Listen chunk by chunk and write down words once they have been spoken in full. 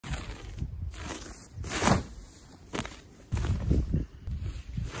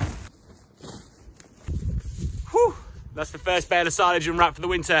That's the first bale of silage unwrapped for the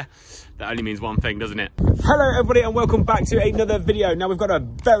winter. That only means one thing, doesn't it? Hello everybody and welcome back to another video. Now we've got a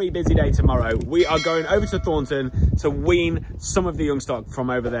very busy day tomorrow. We are going over to Thornton to wean some of the young stock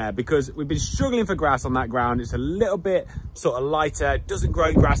from over there because we've been struggling for grass on that ground. It's a little bit sort of lighter. It doesn't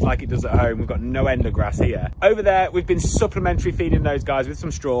grow grass like it does at home. We've got no end of grass here. Over there, we've been supplementary feeding those guys with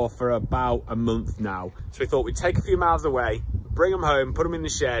some straw for about a month now. So we thought we'd take a few miles away, bring them home, put them in the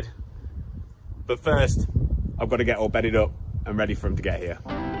shed. But first, I've got to get all bedded up and ready for them to get here.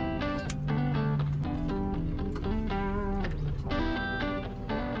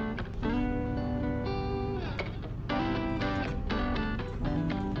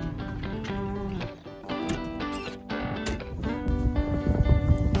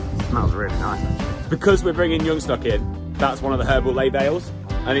 Smells really nice. Because we're bringing young stock in, that's one of the herbal lay bales,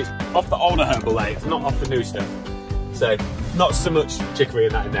 and it's off the older herbal lay, it's not off the new stuff. So not so much chicory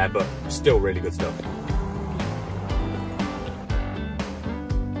and that in there, but still really good stuff.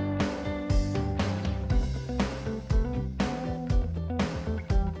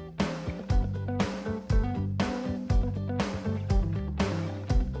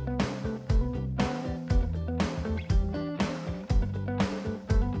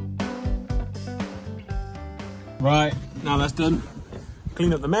 Right, now that's done,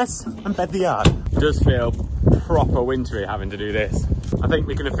 clean up the mess and bed the yard. It does feel proper wintry having to do this. I think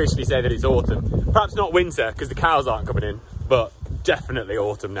we can officially say that it's autumn. Perhaps not winter because the cows aren't coming in, but definitely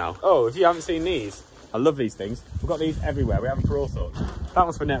autumn now. Oh, if you haven't seen these, I love these things. We've got these everywhere, we have them for all sorts. That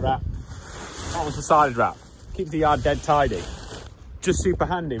one's for net wrap, that one's for silage wrap. Keeps the yard dead tidy. Just super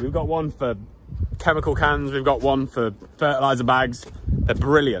handy. We've got one for chemical cans, we've got one for fertilizer bags. They're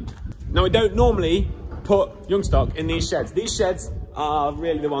brilliant. Now we don't normally put young stock in these sheds. These sheds are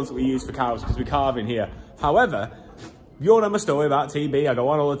really the ones that we use for cows because we carve in here. However, you all know my story about TB. I go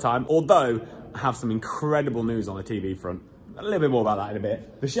on all the time, although I have some incredible news on the TB front. A little bit more about that in a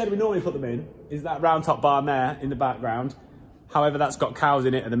bit. The shed we normally put them in is that round top barn there in the background. However, that's got cows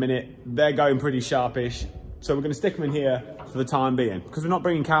in it at the minute. They're going pretty sharpish. So we're going to stick them in here for the time being. Because we're not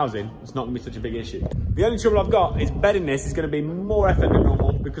bringing cows in, it's not going to be such a big issue. The only trouble I've got is bedding this is going to be more effort than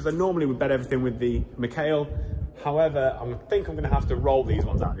normal because I normally would bed everything with the McHale. However, I think I'm going to have to roll these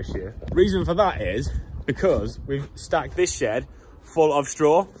ones out this year. Reason for that is because we've stacked this shed full of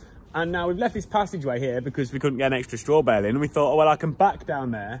straw and now we've left this passageway here because we couldn't get an extra straw bale in, and we thought, oh well, I can back down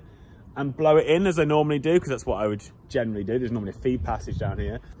there and blow it in as I normally do because that's what I would generally do. There's normally a feed passage down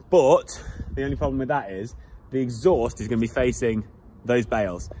here. But the only problem with that is the exhaust is going to be facing those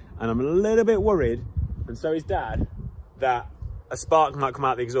bales, and I'm a little bit worried, and so is Dad, that a spark might come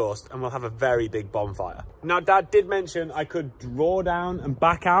out the exhaust and we'll have a very big bonfire. Now, Dad did mention I could draw down and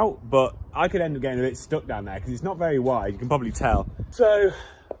back out, but I could end up getting a bit stuck down there because it's not very wide, you can probably tell. So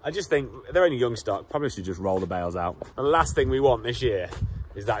I just think they're only young stock, probably should just roll the bales out. The last thing we want this year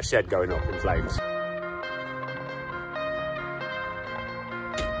is that shed going up in flames.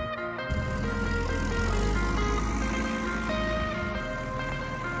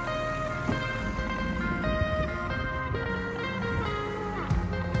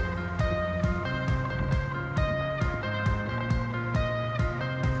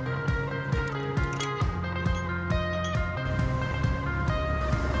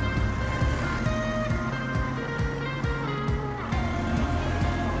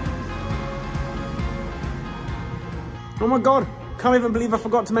 Oh my God, can't even believe I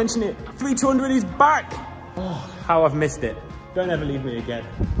forgot to mention it. 3200 is back. Oh, how I've missed it. Don't ever leave me again.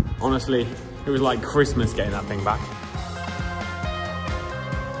 Honestly, it was like Christmas getting that thing back.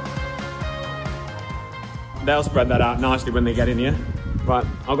 They'll spread that out nicely when they get in here. Right,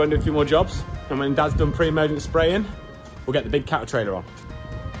 I'll go and do a few more jobs. And when Dad's done pre-emergent spraying, we'll get the big cattle trailer on.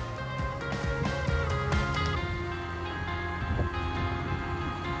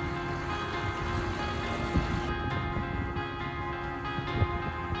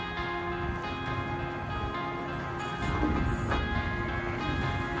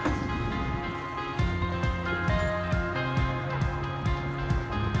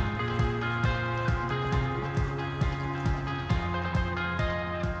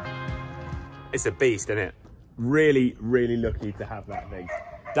 It's a beast, isn't it? Really, really lucky to have that thing.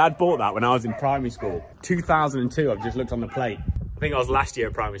 Dad bought that when I was in primary school. 2002, I've just looked on the plate. I think I was last year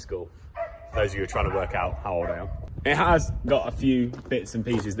at primary school. For those of you who are trying to work out how old I am. It has got a few bits and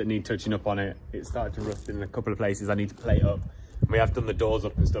pieces that need touching up on it. It started to rust in a couple of places I need to plate up. We have done the doors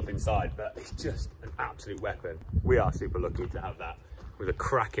up and stuff inside, but it's just an absolute weapon. We are super lucky to have that. With a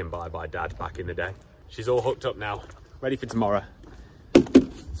cracking buy by Dad back in the day. She's all hooked up now, ready for tomorrow.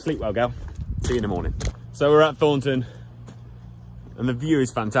 Sleep well, girl. See you in the morning. So we're at Thornton and the view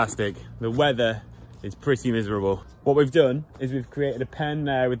is fantastic. The weather It's pretty miserable. What we've done is we've created a pen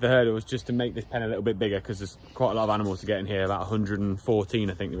there with the hurdles just to make this pen a little bit bigger because there's quite a lot of animals to get in here, about 114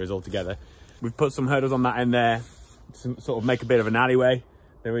 I think there is altogether. We've put some hurdles on that end there to sort of make a bit of an alleyway.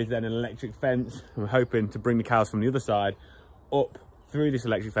 There is then an electric fence. We're hoping to bring the cows from the other side up through this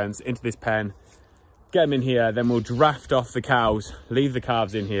electric fence into this pen, get them in here, then we'll draft off the cows, leave the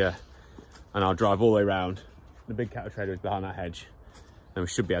calves in here, and I'll drive all the way around. The big cattle trailer is behind that hedge, and we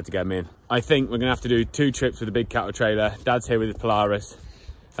should be able to get them in. I think we're gonna have to do 2 trips with the big cattle trailer. Dad's here with his Polaris,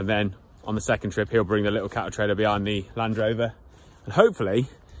 and then on the second trip, he'll bring the little cattle trailer behind the Land Rover, and hopefully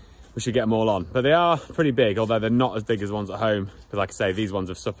we should get them all on. But they are pretty big, although they're not as big as the ones at home, because like I say, these ones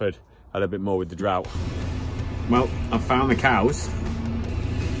have suffered a little bit more with the drought. Well, I've found the cows,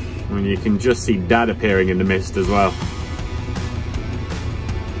 and you can just see Dad appearing in the mist as well.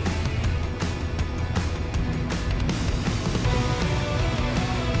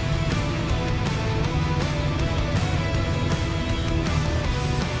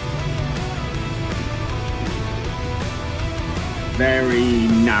 Very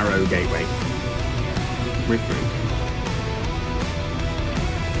narrow gateway. We're through.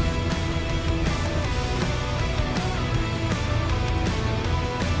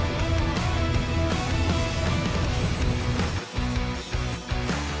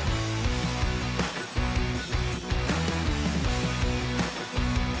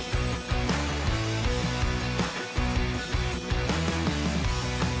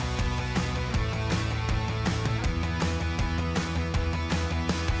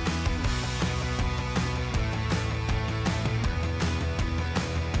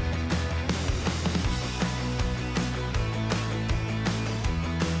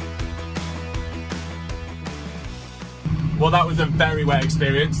 Well, that was a very wet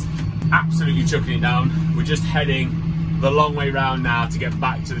experience, absolutely chucking it down. We're just heading the long way round now to get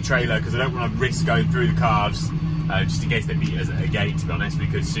back to the trailer because I don't want to risk going through the calves, just in case they beat us at a gate. To be honest, we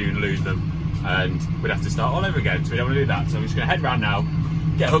could soon lose them and we'd have to start all over again, so we don't want to do that. So I'm just going to head round now,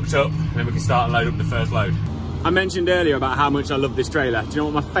 get hooked up, and then we can start and load up the first load. I mentioned earlier about how much I love this trailer. Do you know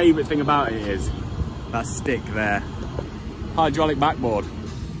what my favourite thing about it is? That stick there. Hydraulic backboard.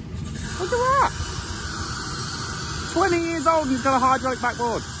 Look at that! 20 years old and he's got a hydraulic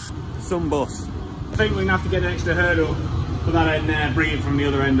backboard. Some bus. I think we're gonna have to get an extra hurdle for that end there, bring it from the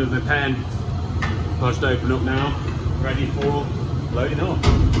other end of the pen. I'll just open up now, ready for loading up.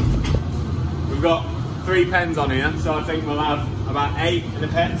 We've got 3 pens on here, so I think we'll have about 8 in a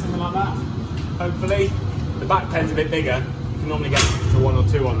pen, something like that, hopefully. The back pen's a bit bigger. You can normally get to 1 or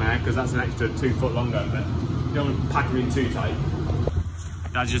 2 on there because that's an extra 2 foot longer, but you don't want to pack them in too tight.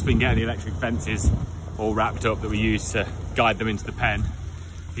 Dad's just been getting the electric fences all wrapped up that we use to guide them into the pen.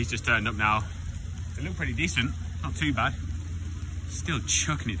 He's just turned up now. They look pretty decent, not too bad. Still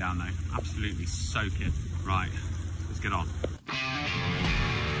chucking it down though, absolutely soaking. Right, let's get on.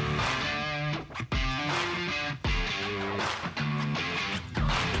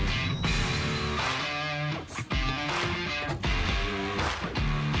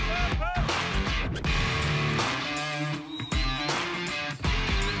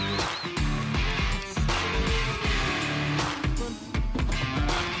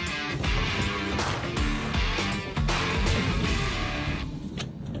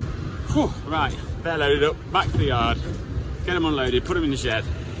 Whew, right, they're loaded up, back to the yard, get them unloaded, put them in the shed.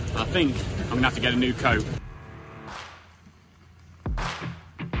 I think I'm gonna have to get a new coat.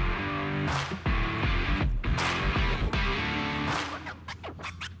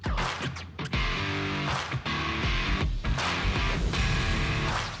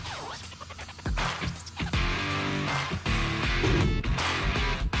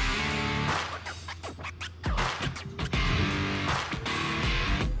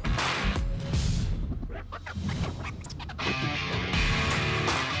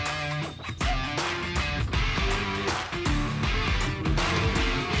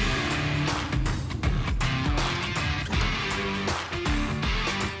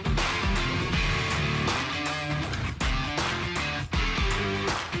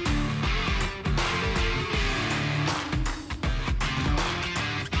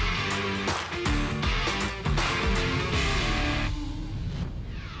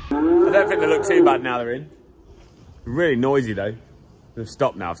 I don't think they look too bad now they're in. Really noisy though. They've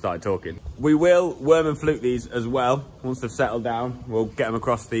stopped now, I've started talking. We will worm and fluke these as well. Once they've settled down, we'll get them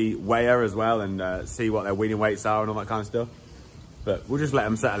across the weigher as well and see what their weaning weights are and all that kind of stuff. But we'll just let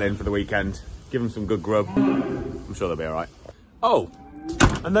them settle in for the weekend. Give them some good grub. I'm sure they'll be all right. Oh,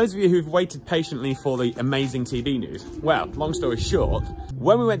 And those of you who've waited patiently for the amazing TB news, well, long story short,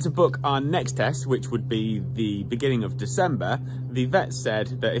 when we went to book our next test, which would be the beginning of December, the vet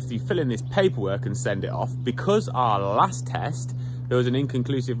said that if you fill in this paperwork and send it off, because our last test, there was an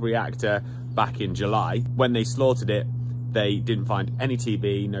inconclusive reactor back in July. When they slaughtered it, they didn't find any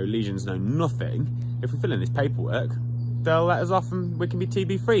TB, no lesions, no nothing. If we fill in this paperwork, they'll let us off and we can be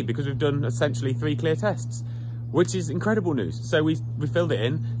TB free because we've done essentially 3 clear tests, which is incredible news. So we filled it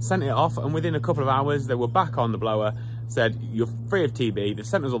in, sent it off, and within a couple of hours, they were back on the blower, said, you're free of TB, they've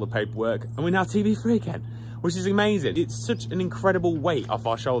sent us all the paperwork, and we're now TB free again, which is amazing. It's such an incredible weight off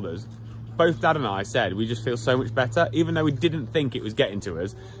our shoulders. Both Dad and I said we just feel so much better, even though we didn't think it was getting to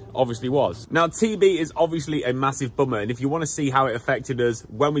us, obviously was. Now, TB is obviously a massive bummer, and if you want to see how it affected us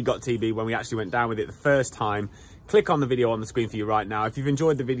when we got TB, when we actually went down with it the first time, click on the video on the screen for you right now. If you've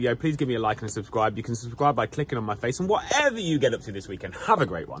enjoyed the video, please give me a like and a subscribe. You can subscribe by clicking on my face, and whatever you get up to this weekend, have a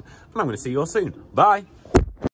great one. And I'm going to see you all soon. Bye.